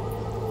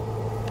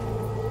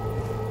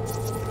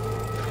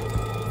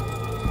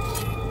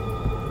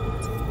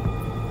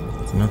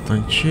 Documento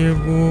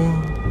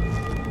antigo.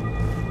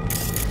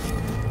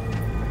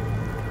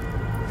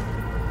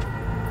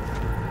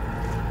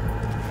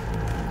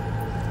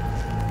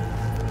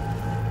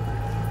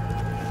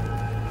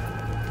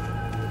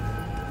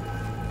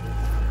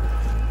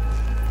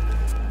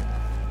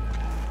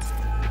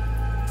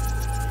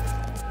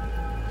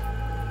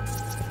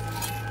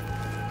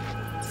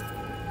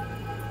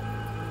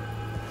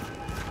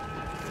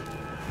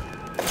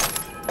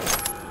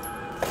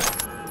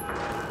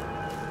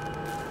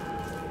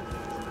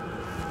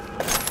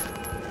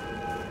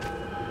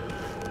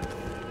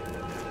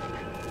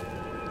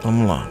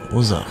 Vamos lá,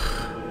 usar.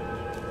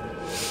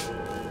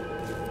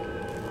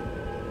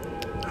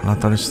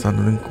 Relatório de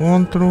estado do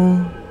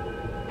encontro.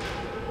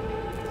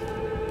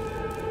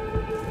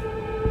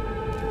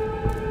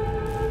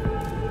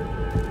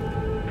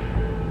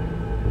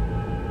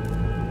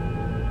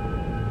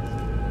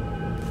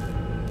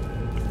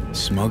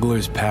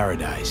 Smuggler's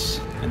Paradise,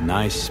 a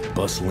nice,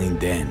 bustling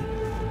den.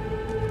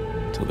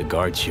 Till the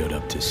guards showed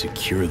up to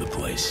secure the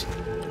place.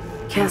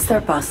 Guess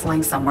they're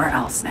bustling somewhere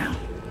else now.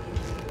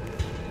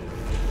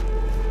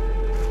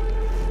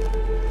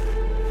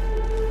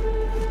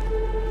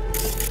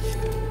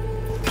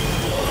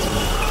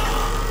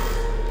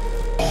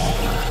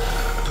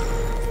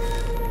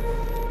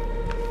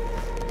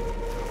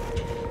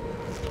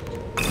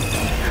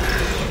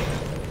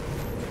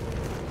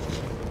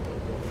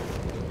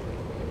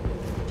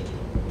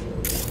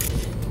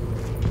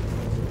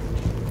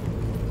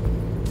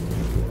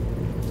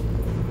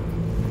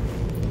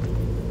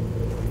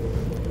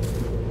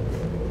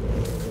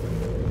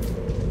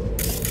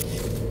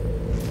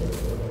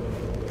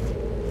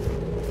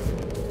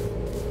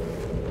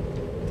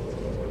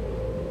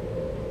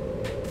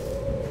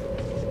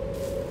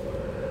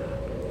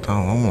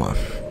 Então vamos lá.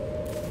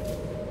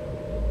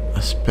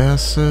 As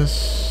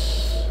peças.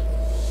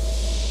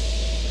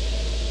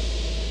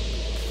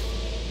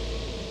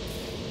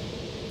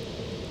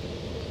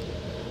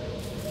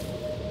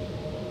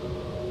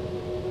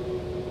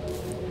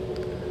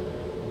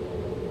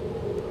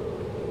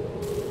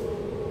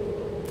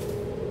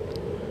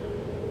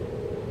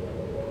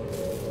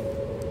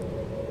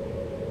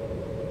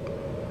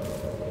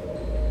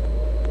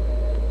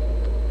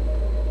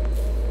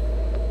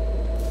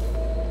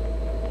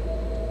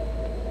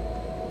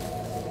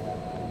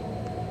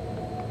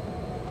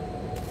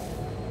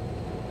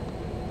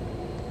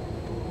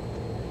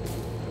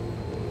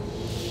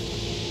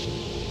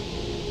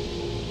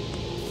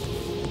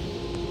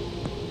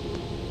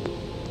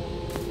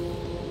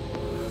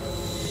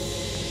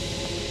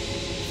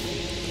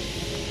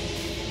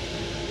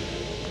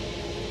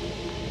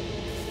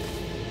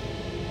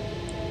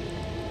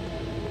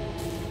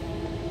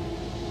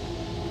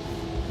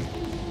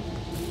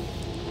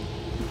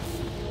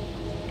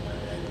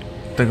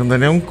 Aquilo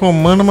dali é um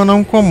comando, mas não é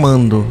um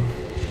comando.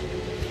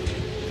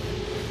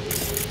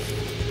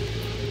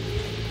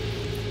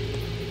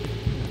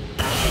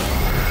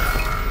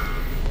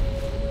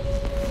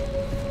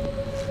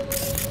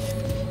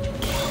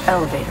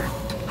 Elevator.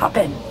 Hop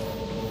in.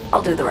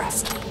 I'll do the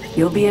rest.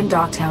 You'll be in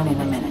Dogtown in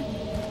a minute.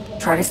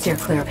 Try to steer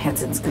clear of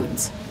Hansen's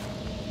goons.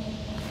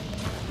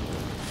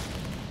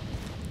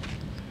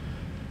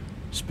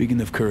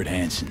 Speaking of Kurt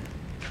Hansen,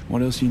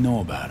 what else do you know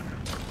about him?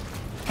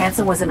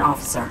 Hansen was an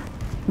officer.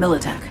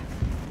 Militech.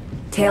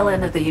 Tail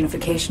end of the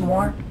Unification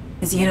War,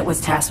 his unit was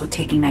tasked with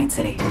taking Night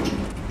City.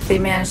 They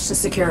managed to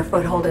secure a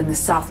foothold in the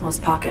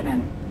southmost pocket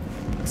and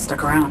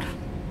stuck around.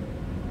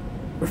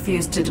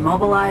 Refused to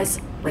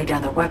demobilize, lay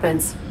down their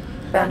weapons,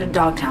 founded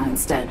Dogtown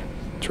instead.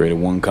 Traded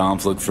one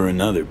conflict for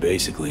another,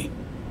 basically.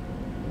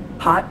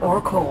 Hot or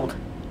cold,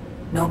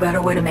 no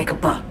better way to make a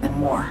buck than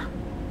war.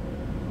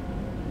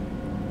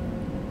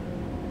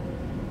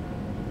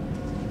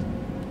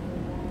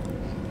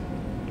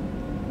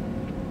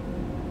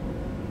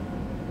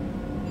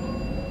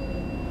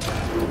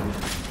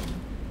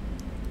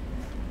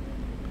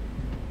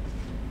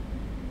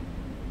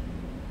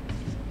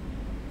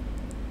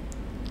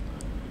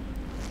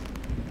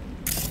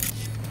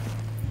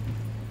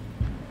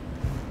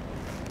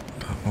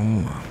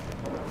 Vamos lá.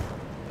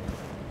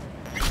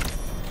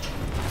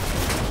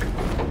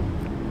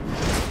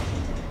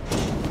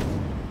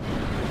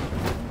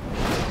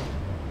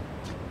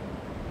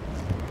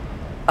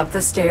 Up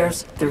the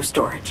stairs, through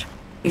storage.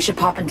 You should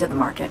pop into the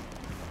market.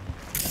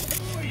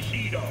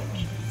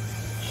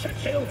 Set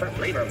sail for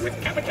flavor with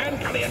Capitan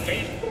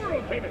Caliente's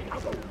world famous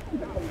taco.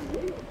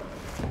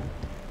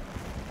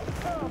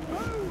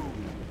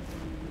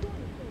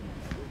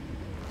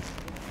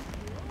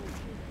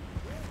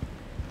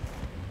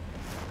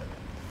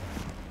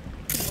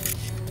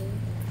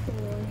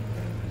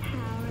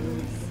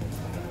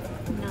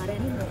 Not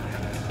anymore.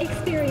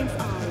 Experience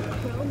all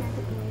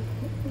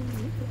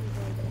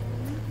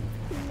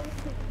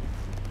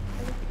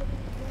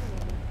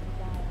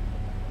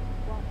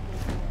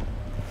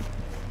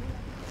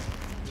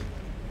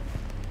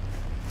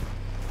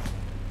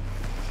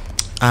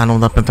Ah, não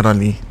dá pra entrar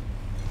ali.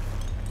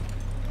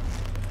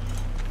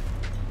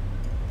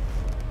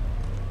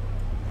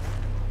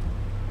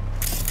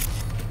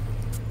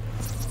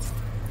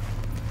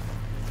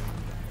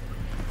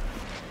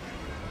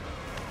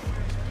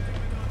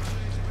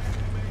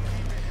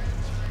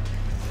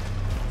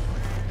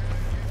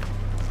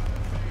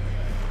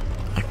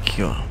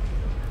 Aqui, ó.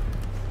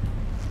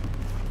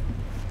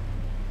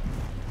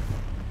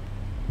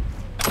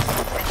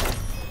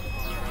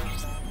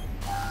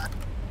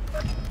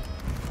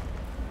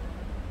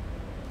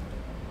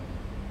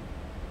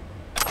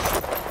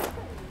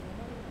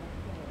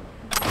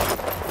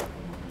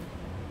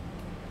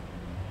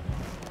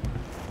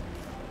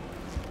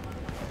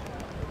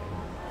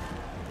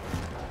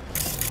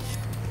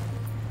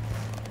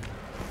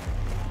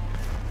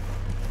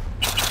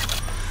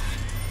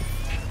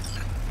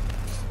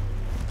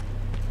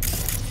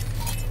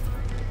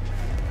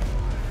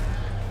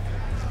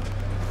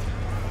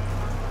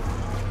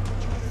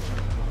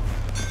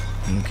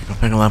 O que eu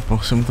pego lá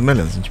por cima?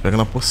 Beleza, a gente pega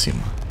lá por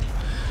cima.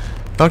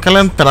 Então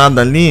aquela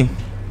entrada ali,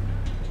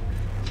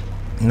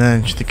 né? A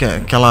gente tem que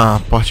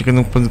aquela porta que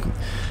não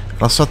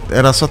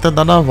era só ter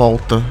dado a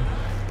volta.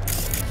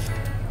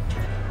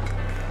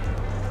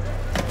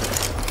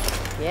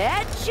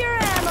 Get your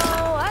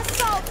ammo,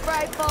 assault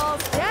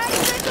rifles,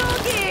 tactical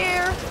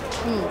gear.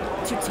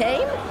 Too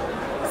tame?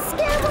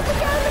 Scare what we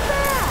got in the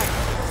back.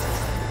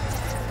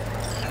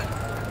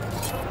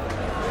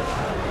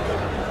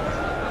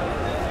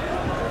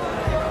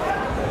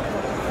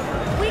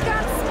 We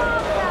got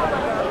small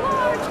caliber,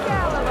 large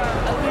caliber,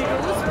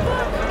 illegal's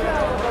book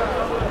caliber.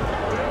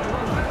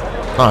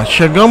 Ó,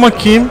 chegamos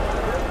aqui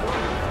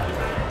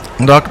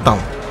no Dogtown.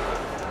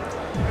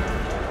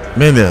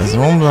 Beleza,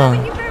 vamos lá.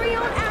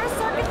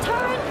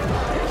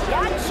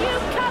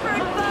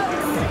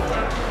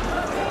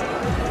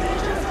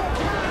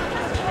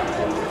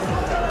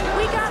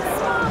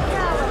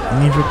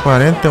 Nível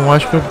 40, eu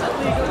acho que a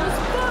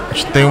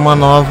gente tem uma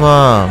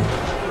nova.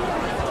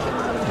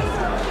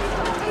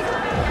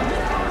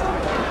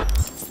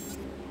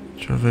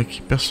 Deixa eu ver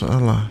aqui, pessoal.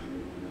 Olha lá.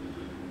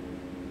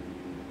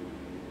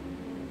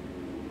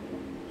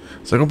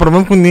 Só que o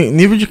problema com o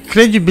nível de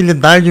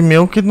credibilidade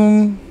meu que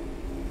não.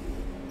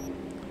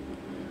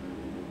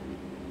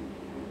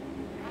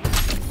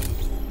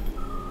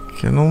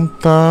 Que não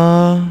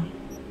tá.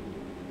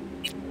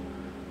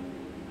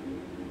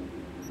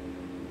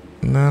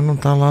 Não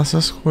tá lá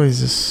essas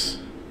coisas.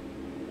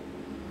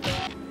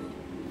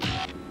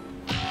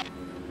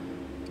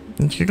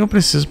 Gente, o que eu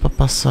preciso pra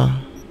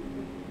passar?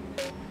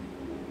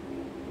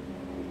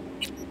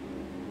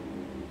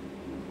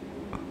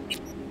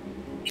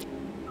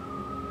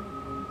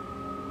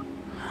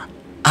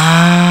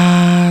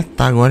 Ah,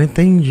 tá, agora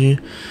entendi.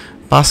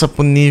 Passa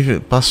pro nível,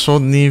 passou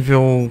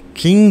nível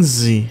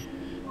 15,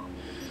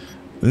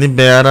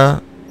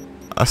 libera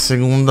a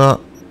segunda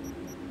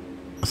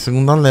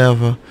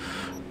leva.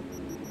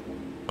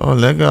 Oh,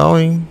 legal,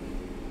 hein?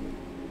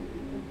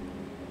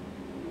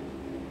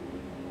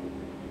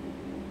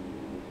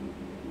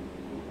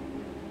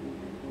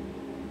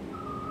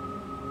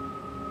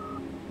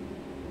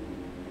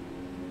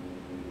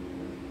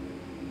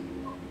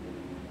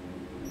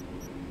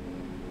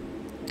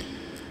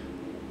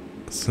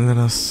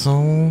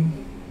 Aceleração.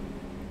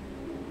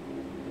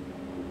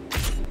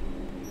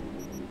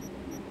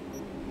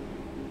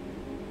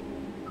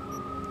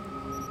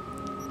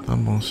 Tá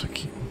bom isso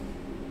aqui.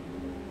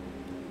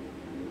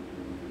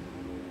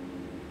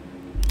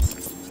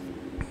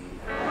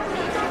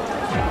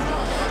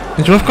 A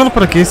gente vai ficando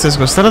por aqui. Se vocês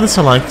gostaram, deixa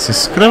seu like, se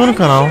inscreva no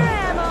canal.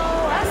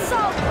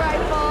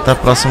 Até a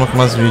próxima com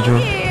mais vídeo.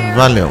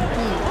 Valeu!